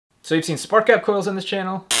So you've seen spark gap coils on this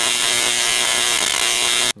channel.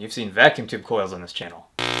 You've seen vacuum tube coils on this channel.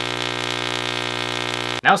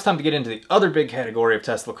 Now it's time to get into the other big category of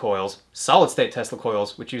Tesla coils, solid state Tesla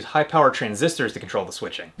coils, which use high power transistors to control the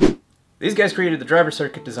switching. These guys created the driver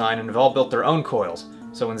circuit design and have all built their own coils.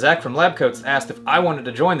 So when Zach from LabCoatz asked if I wanted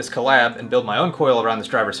to join this collab and build my own coil around this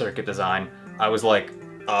driver circuit design, I was like,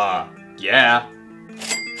 yeah.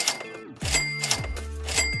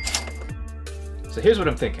 So here's what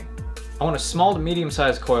I'm thinking. I want a small to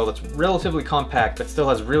medium-sized coil that's relatively compact but still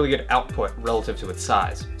has really good output relative to its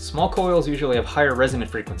size. Small coils usually have higher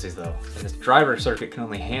resonant frequencies though, and this driver circuit can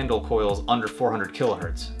only handle coils under 400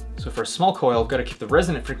 kilohertz. So for a small coil, I've got to keep the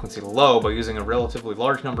resonant frequency low by using a relatively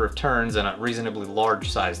large number of turns and a reasonably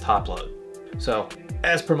large size top load. So,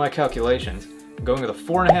 as per my calculations, I'm going with a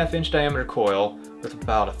 4.5 inch diameter coil with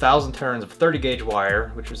about 1,000 turns of 30 gauge wire,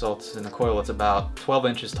 which results in a coil that's about 12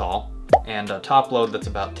 inches tall, and a top load that's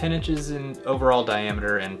about 10 inches in overall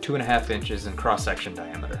diameter and 2.5 inches in cross-section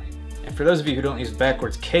diameter. And for those of you who don't use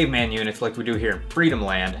backwards caveman units like we do here in Freedom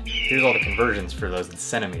Land, here's all the conversions for those in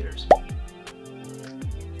centimeters.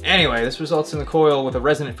 Anyway, this results in the coil with a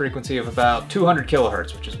resonant frequency of about 200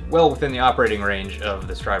 kilohertz, which is well within the operating range of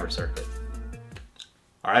this driver circuit.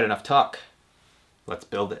 Alright, enough talk. Let's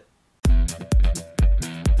build it.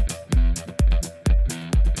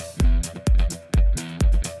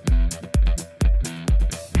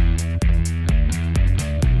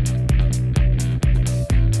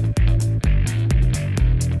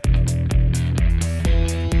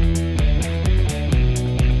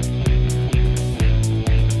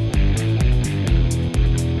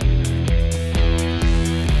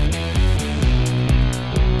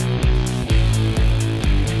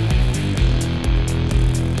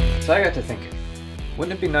 So I got to thinking,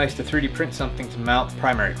 wouldn't it be nice to 3D print something to mount the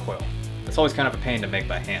primary coil? That's always kind of a pain to make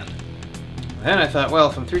by hand. And then I thought, well,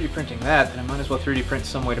 if I'm 3D printing that, then I might as well 3D print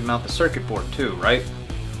some way to mount the circuit board too, right?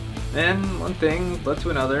 Then one thing led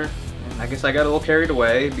to another, and I guess I got a little carried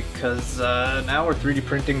away because now we're 3D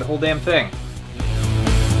printing the whole damn thing.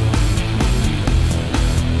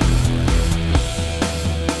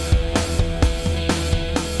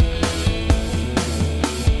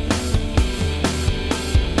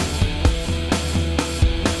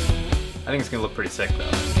 I think it's gonna look pretty sick though.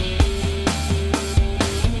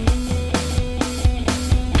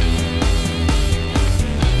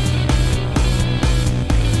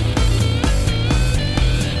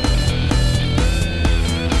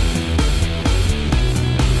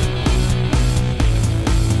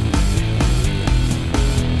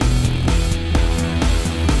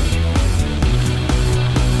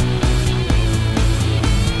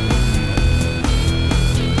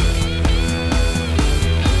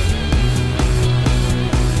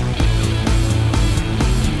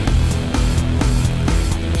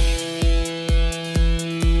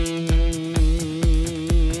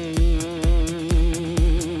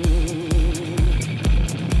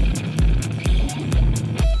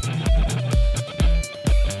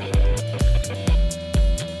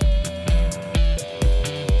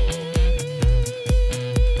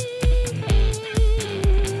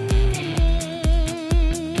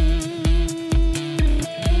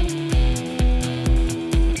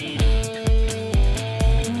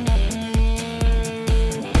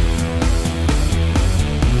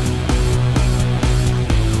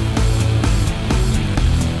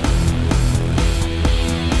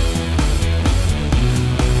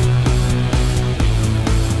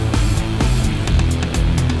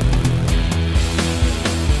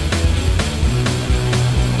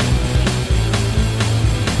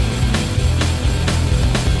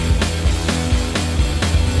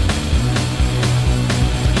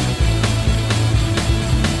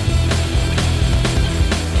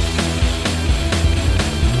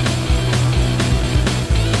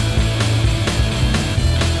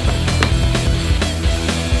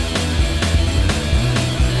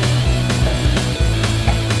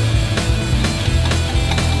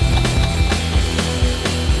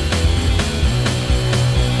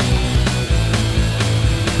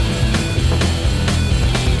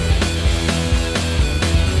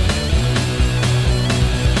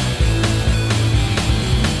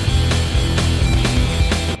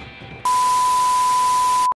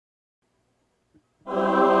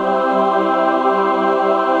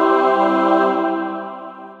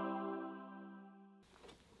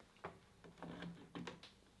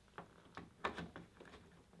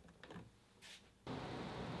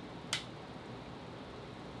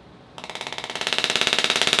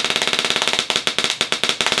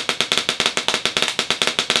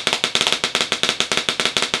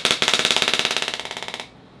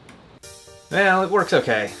 Well, it works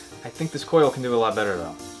okay. I think this coil can do a lot better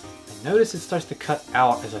though. I notice it starts to cut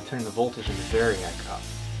out as I turn the voltage in the variac up.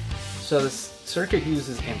 So this circuit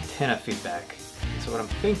uses antenna feedback. So what I'm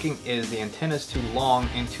thinking is the antenna is too long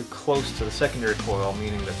and too close to the secondary coil,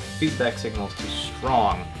 meaning that the feedback signal is too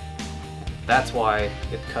strong. That's why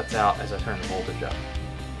it cuts out as I turn the voltage up.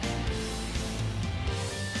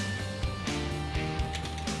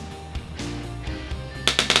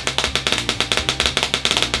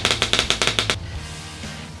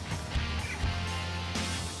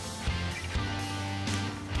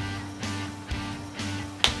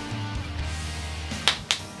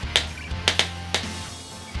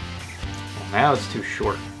 Now it's too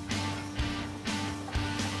short.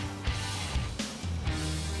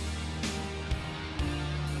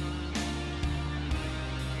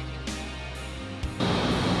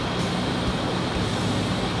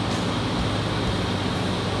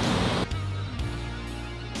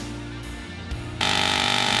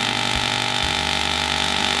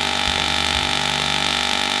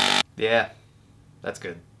 Yeah, that's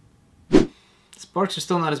good. Sparks are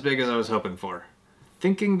still not as big as I was hoping for.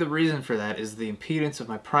 Thinking the reason for that is the impedance of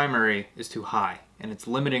my primary is too high, and it's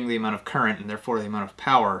limiting the amount of current and therefore the amount of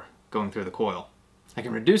power going through the coil. I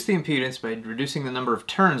can reduce the impedance by reducing the number of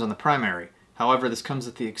turns on the primary. However, this comes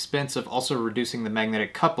at the expense of also reducing the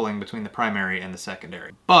magnetic coupling between the primary and the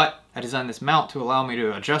secondary. But I designed this mount to allow me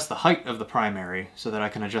to adjust the height of the primary so that I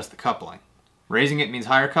can adjust the coupling. Raising it means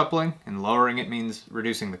higher coupling, and lowering it means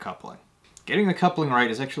reducing the coupling. Getting the coupling right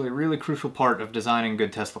is actually a really crucial part of designing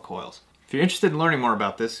good Tesla coils. If you're interested in learning more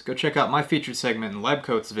about this, go check out my featured segment in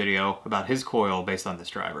LabCoatz' video about his coil based on this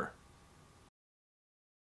driver.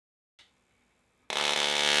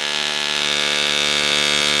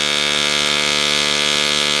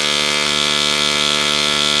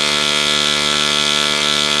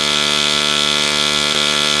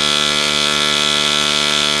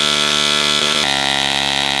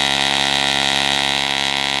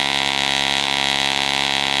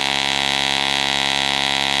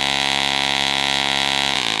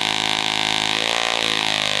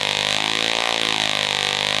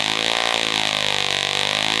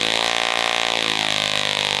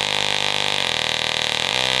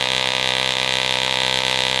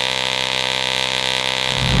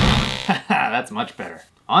 That's much better.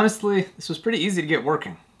 Honestly, this was pretty easy to get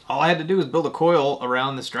working. All I had to do was build a coil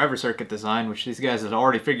around this driver circuit design, which these guys had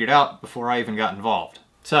already figured out before I even got involved.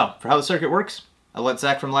 So, for how the circuit works, I'll let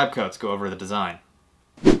Zach from LabCoatz go over the design.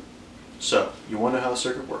 So, you wonder how the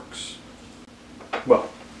circuit works?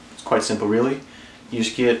 Well, it's quite simple really. You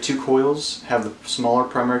just get two coils, have the smaller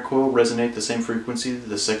primary coil resonate the same frequency that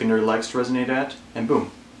the secondary likes to resonate at, and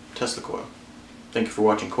boom, Tesla coil. Thank you for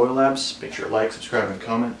watching Coil Labs. Make sure to like, subscribe, and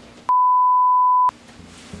comment.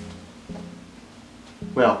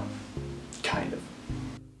 Well, kind of.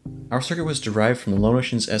 Our circuit was derived from the Lone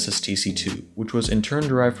Ocean's SSTC2, which was in turn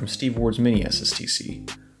derived from Steve Ward's mini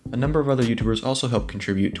SSTC. A number of other YouTubers also helped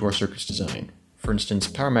contribute to our circuit's design. For instance,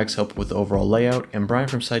 PowerMax helped with the overall layout, and Brian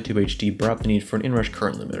from SideTubeHD brought up the need for an inrush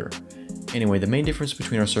current limiter. Anyway, the main difference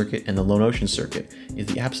between our circuit and the Lone Ocean circuit is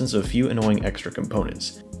the absence of a few annoying extra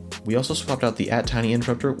components. We also swapped out the @tiny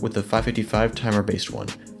interrupter with the 555 timer based one,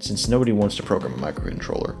 since nobody wants to program a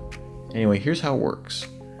microcontroller. Anyway, here's how it works.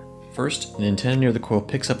 First, an antenna near the coil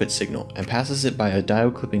picks up its signal and passes it by a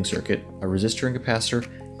diode clipping circuit, a resistor and capacitor,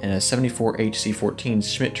 and a 74HC14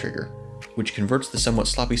 Schmitt trigger, which converts the somewhat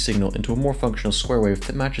sloppy signal into a more functional square wave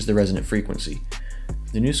that matches the resonant frequency.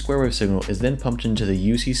 The new square wave signal is then pumped into the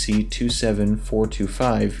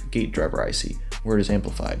UCC27425 gate driver IC, where it is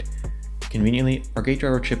amplified. Conveniently, our gate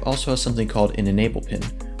driver chip also has something called an enable pin,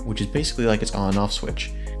 which is basically like its on and off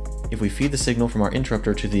switch. If we feed the signal from our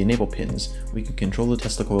interrupter to the enable pins, we can control the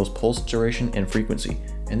Tesla coil's pulse duration and frequency,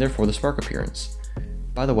 and therefore the spark appearance.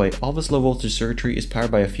 By the way, all this low voltage circuitry is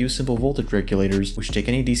powered by a few simple voltage regulators which take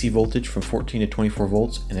any DC voltage from 14 to 24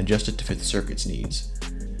 volts and adjust it to fit the circuit's needs.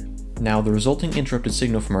 Now, the resulting interrupted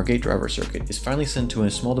signal from our gate driver circuit is finally sent to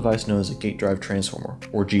a small device known as a gate drive transformer,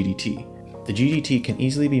 or GDT. The GDT can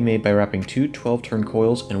easily be made by wrapping two 12-turn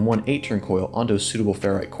coils and one 8-turn coil onto a suitable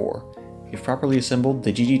ferrite core. If properly assembled,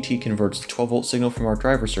 the GDT converts the 12-volt signal from our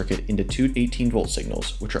driver circuit into two 18-volt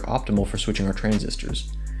signals, which are optimal for switching our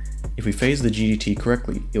transistors. If we phase the GDT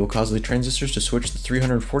correctly, it will cause the transistors to switch the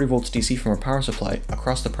 340 volts DC from our power supply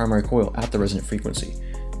across the primary coil at the resonant frequency.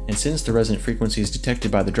 And since the resonant frequency is detected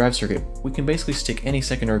by the drive circuit, we can basically stick any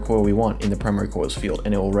secondary coil we want in the primary coil's field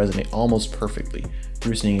and it will resonate almost perfectly,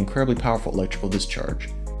 producing an incredibly powerful electrical discharge.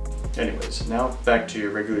 Anyways, now back to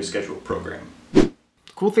your regularly scheduled program. The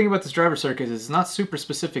cool thing about this driver circuit is it's not super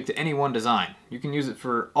specific to any one design. You can use it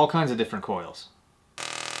for all kinds of different coils.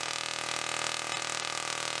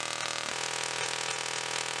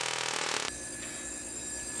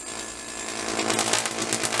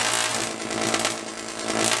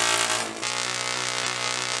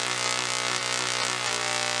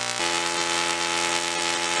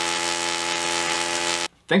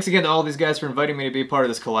 Thanks again to all these guys for inviting me to be a part of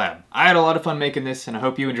this collab. I had a lot of fun making this, and I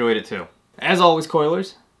hope you enjoyed it too. As always,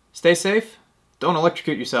 Coilers, stay safe, don't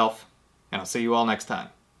electrocute yourself, and I'll see you all next time.